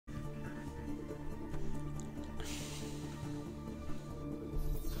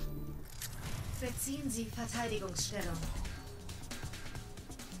Beziehen Sie Verteidigungsstellung.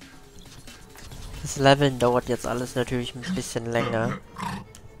 Das Leveln dauert jetzt alles natürlich ein bisschen länger.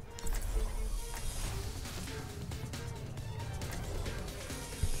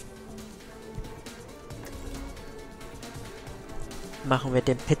 Machen wir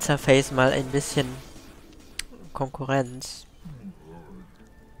dem Pizzaface mal ein bisschen Konkurrenz.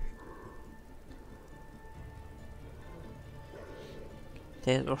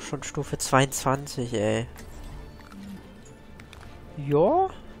 Der ist auch schon Stufe 22, ey. Ja?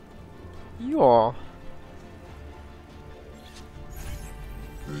 Ja.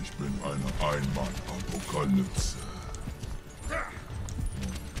 Ich bin eine Einmann-Apokalypse.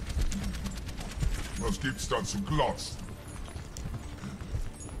 Was gibt's da zu glotzen?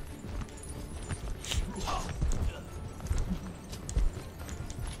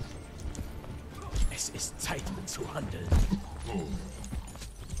 Es ist Zeit zu handeln. Oh.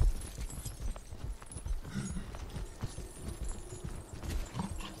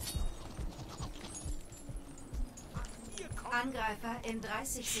 Angreifer in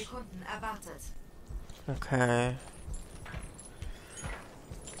 30 Sekunden erwartet. Okay.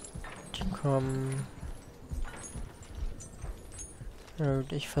 Die kommen.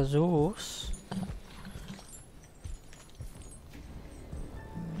 Und ich versuch's.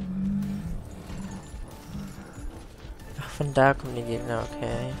 Ach, von da kommen die Gegner,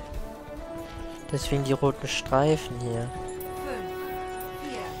 okay. Deswegen die roten Streifen hier. 5,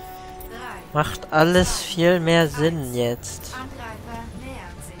 4, 3. Macht alles viel mehr Sinn jetzt. Angreifer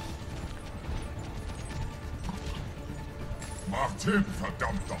nähern sich. Macht hin,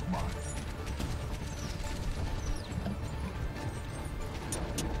 verdammt doch mal.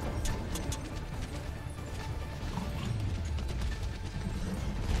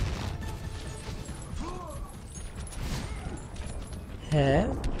 Hä?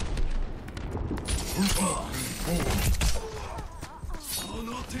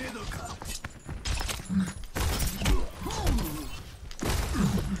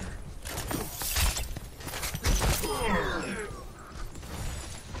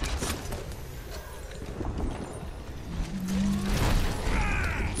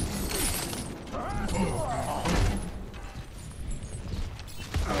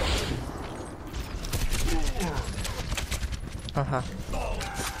 Aha.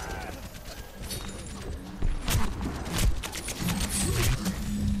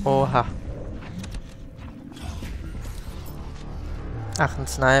 Oha. Ach, ein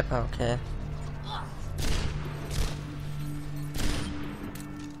Sniper, okay.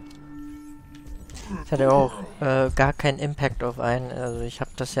 Das hatte auch gar keinen Impact auf einen. Also ich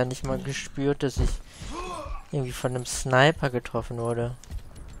habe das ja nicht mal gespürt, dass ich irgendwie von einem Sniper getroffen wurde.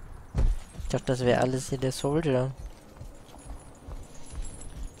 Ich dachte, das wäre alles hier der Soldier.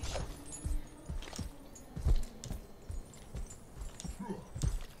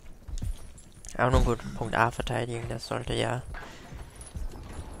 Aber nun gut, Punkt A verteidigen, das sollte ja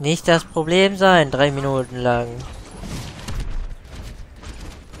nicht das Problem sein, 3 Minuten lang.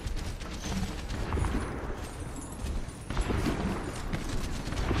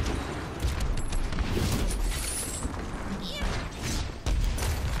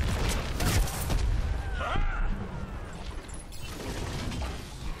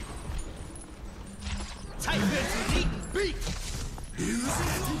 Zeit wird zu siegen.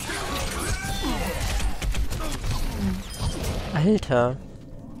 Alter.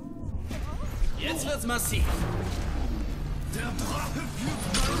 Jetzt wird's massiv.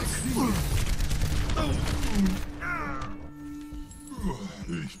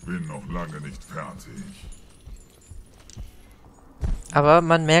 Ich bin noch lange nicht fertig. Aber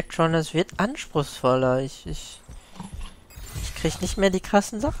man merkt schon, es wird anspruchsvoller. Ich krieg nicht mehr die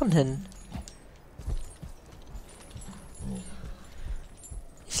krassen Sachen hin.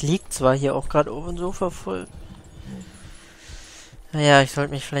 Ich lieg zwar hier auch gerade oben Sofa voll. Naja, ich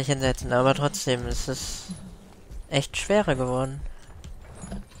sollte mich vielleicht hinsetzen, aber trotzdem ist es echt schwerer geworden.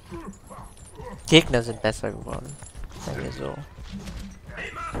 Gegner sind besser geworden. Sagen wir so.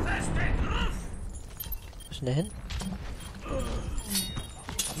 Wo ist denn der hin?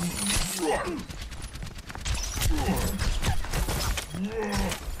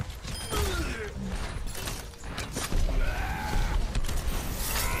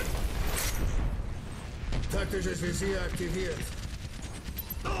 Taktisches Visier aktiviert.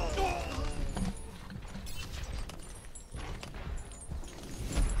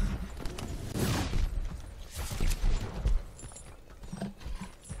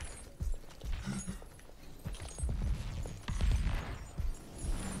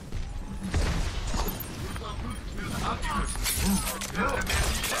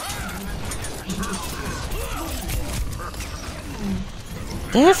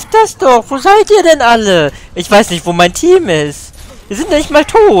 Helft das doch! Wo seid ihr denn alle? Ich weiß nicht, wo mein Team ist. Wir sind nicht mal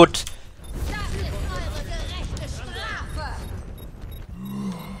tot. Das ist eure gerechte Strafe!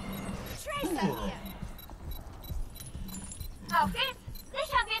 Tracer hier! Auf geht's!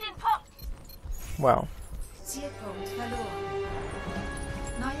 Sichern wir den Punkt! Wow. Zielpunkt verloren.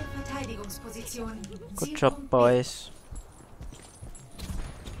 Neue Verteidigungsposition. Good Zielpunkt job, B. boys.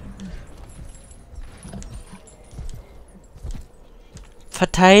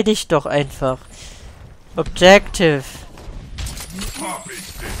 Verteidigt doch einfach. Objective. Hab ich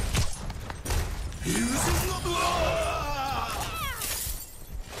dich.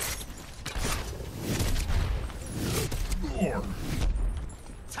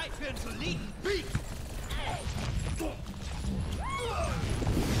 Zeit für ihn zu liegen. Bieg!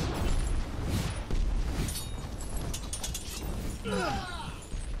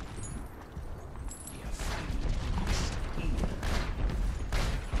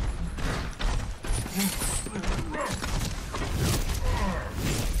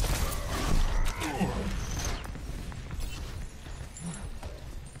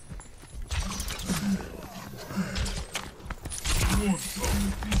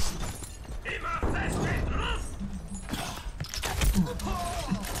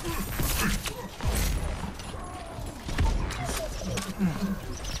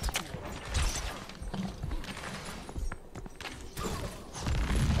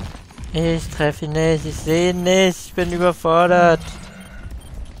 Ich treffe ihn nicht. Ich sehe ihn nicht. Ich bin überfordert.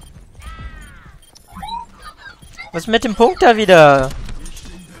 Was ist mit dem Punkt da wieder?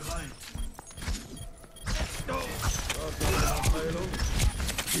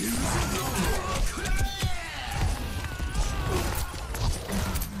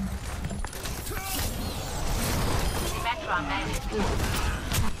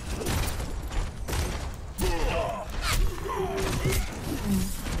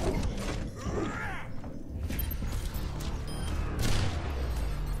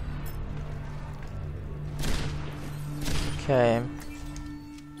 Okay.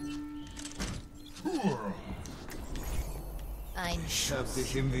 Ein Hab Schuss,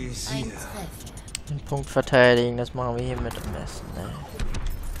 dich im ein Visier. Treffer. Den Punkt verteidigen, das machen wir hiermit am besten, ey.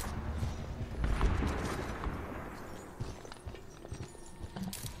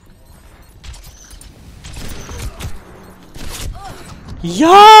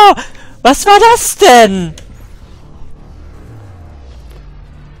 Ja! Was war das denn?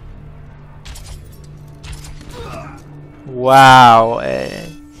 Wow, ey.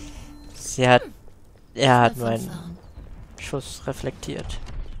 Er hat meinen Schuss reflektiert.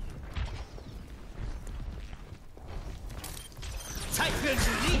 Zeit für ihn zu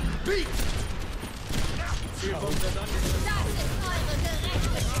liegen. Bieg! Das ist eure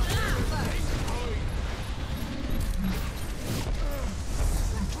gerechte Strafe!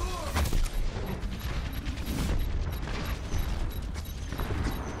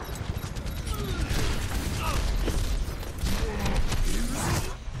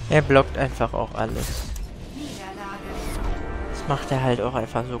 Er blockt einfach auch alles. Niederlage. Das macht er halt auch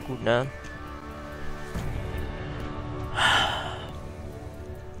einfach so gut, ne?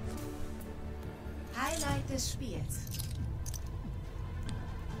 Highlight des Spiels.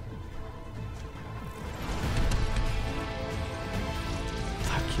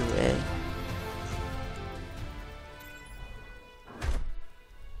 Fuck you, ey.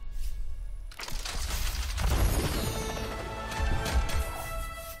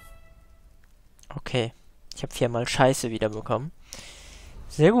 Okay. Ich habe 4-mal Scheiße wiederbekommen.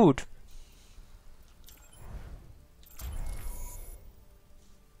 Sehr gut.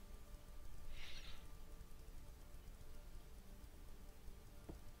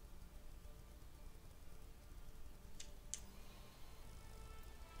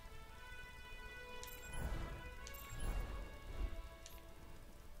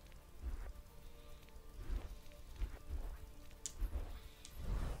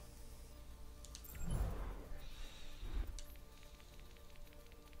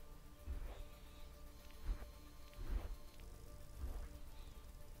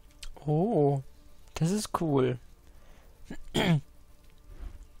 Oh, das ist cool.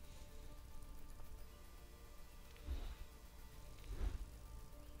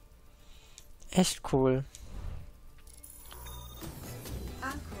 Echt cool.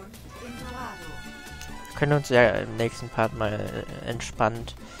 Ankunft in Dorado. Wir können uns ja im nächsten Part mal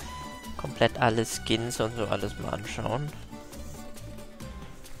entspannt komplett alle Skins und so alles mal anschauen.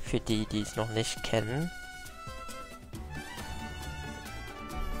 Für die, die es noch nicht kennen.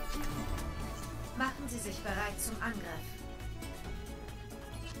 Machen Sie sich bereit zum Angriff.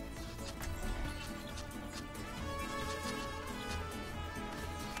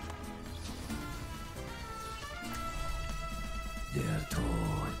 Der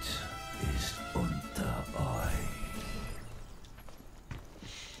Tod ist unter euch.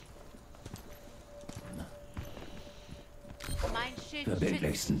 Mein Schild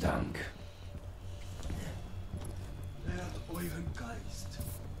Verbindlichsten Dank. Lehrt euren Geist.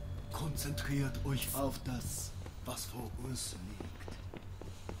 Konzentriert euch auf das, was vor uns liegt.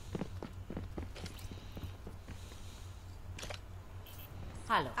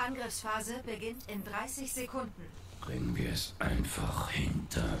 Hallo. Angriffsphase beginnt in 30 Sekunden. Bringen wir es einfach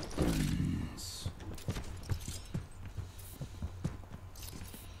hinter uns.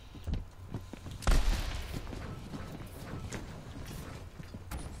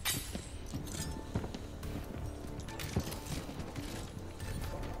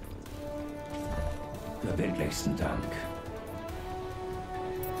 Verbindlichsten Dank.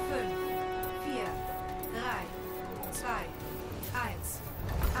 5, 4, 3, 2, 1.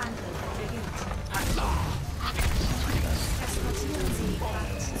 Angriff beginnt. Transportieren Sie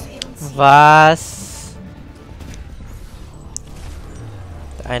Waffen zu Ihrem Ziel. Was?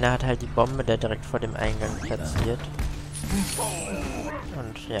 Der eine hat halt die Bombe, der direkt vor dem Eingang platziert.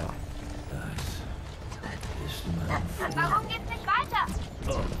 Und ja. Warum geht's nicht weiter?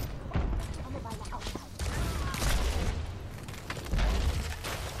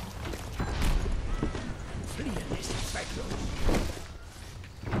 Fliehen ist zwecklos.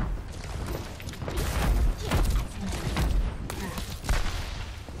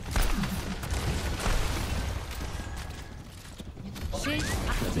 Schild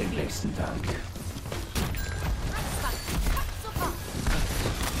Verbindlichsten Dank. sofort.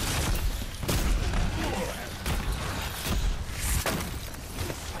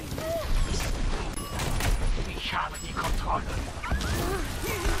 Ich habe die Kontrolle.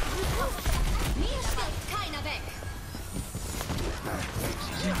 Mir stirbt keiner weg.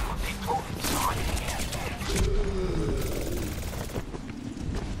 Sie sind von den Toten zurückgekehrt.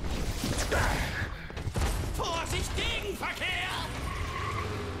 Vorsicht, Gegenverkehr!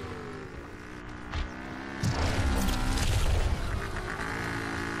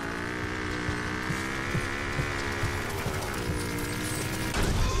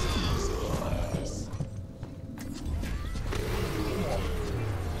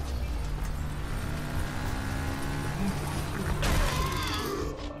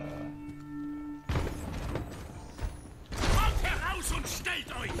 Kommt heraus und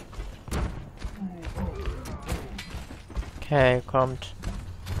stellt euch! Okay, kommt.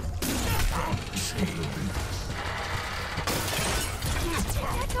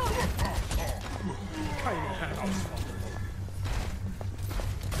 Keine Herausforderung.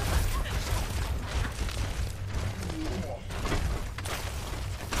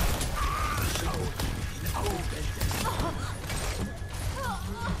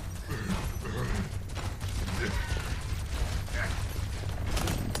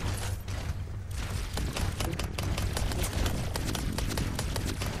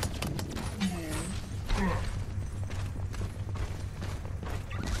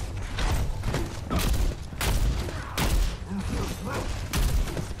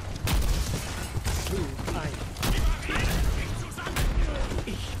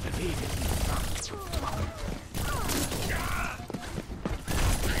 Ich bewege die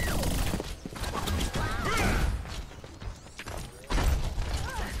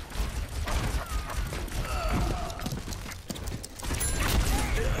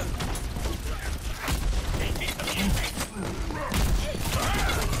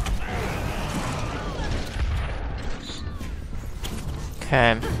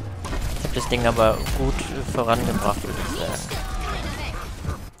Okay. Ich hab das Ding aber gut vorangebracht, würde ich sagen.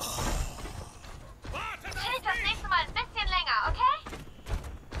 Hält das nächste Mal ein bisschen länger, okay?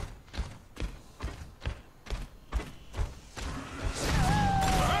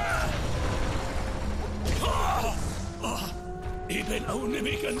 Eben ohne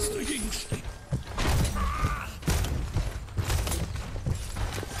mich ganz durch den Stich.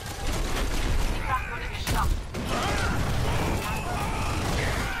 Die Waffe wurde gestoppt.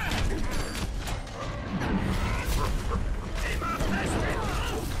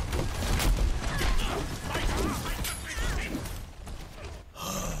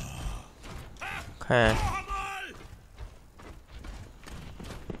 Okay.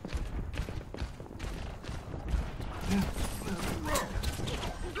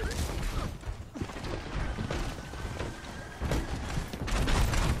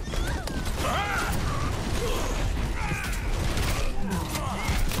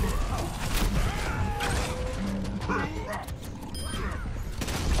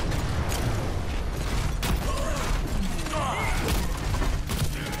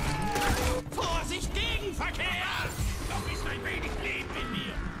 Vorsicht, Gegenverkehr! Noch ist ein wenig Leben.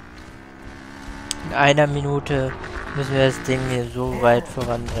 In einer Minute müssen wir das Ding hier so weit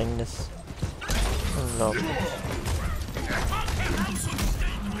voranbringen. Das ist unglaublich.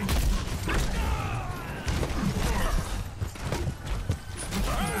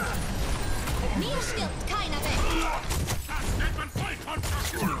 Mir stirbt keiner weg.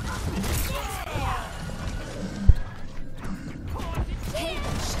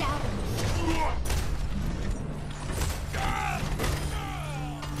 Helden sterben.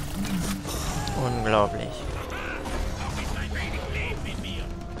 Unglaublich.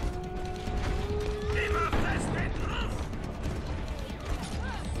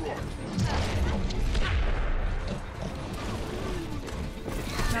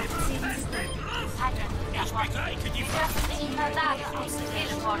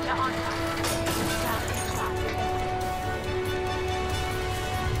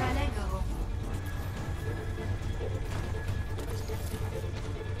 Verlängerung.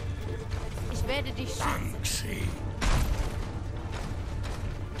 Ich werde dich schützen. Banksy.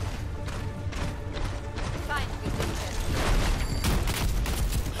 Feind getötet.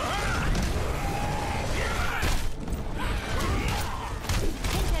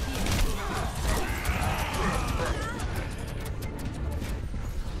 Hinter dir.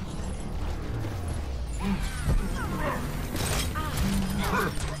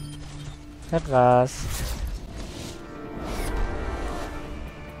 Das war's.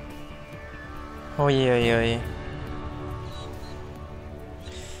 Uiuiui.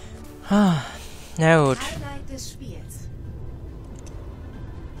 Na gut. Highlight des Spiels.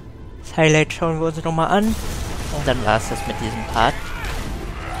 Das Highlight schauen wir uns nochmal an. Und dann war's das mit diesem Part.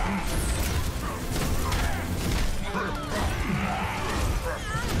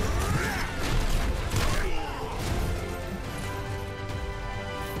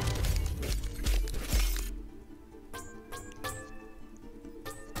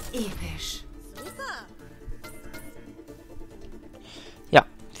 Episch. Super. Ja,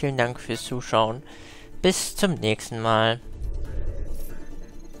 vielen Dank fürs Zuschauen. Bis zum nächsten Mal.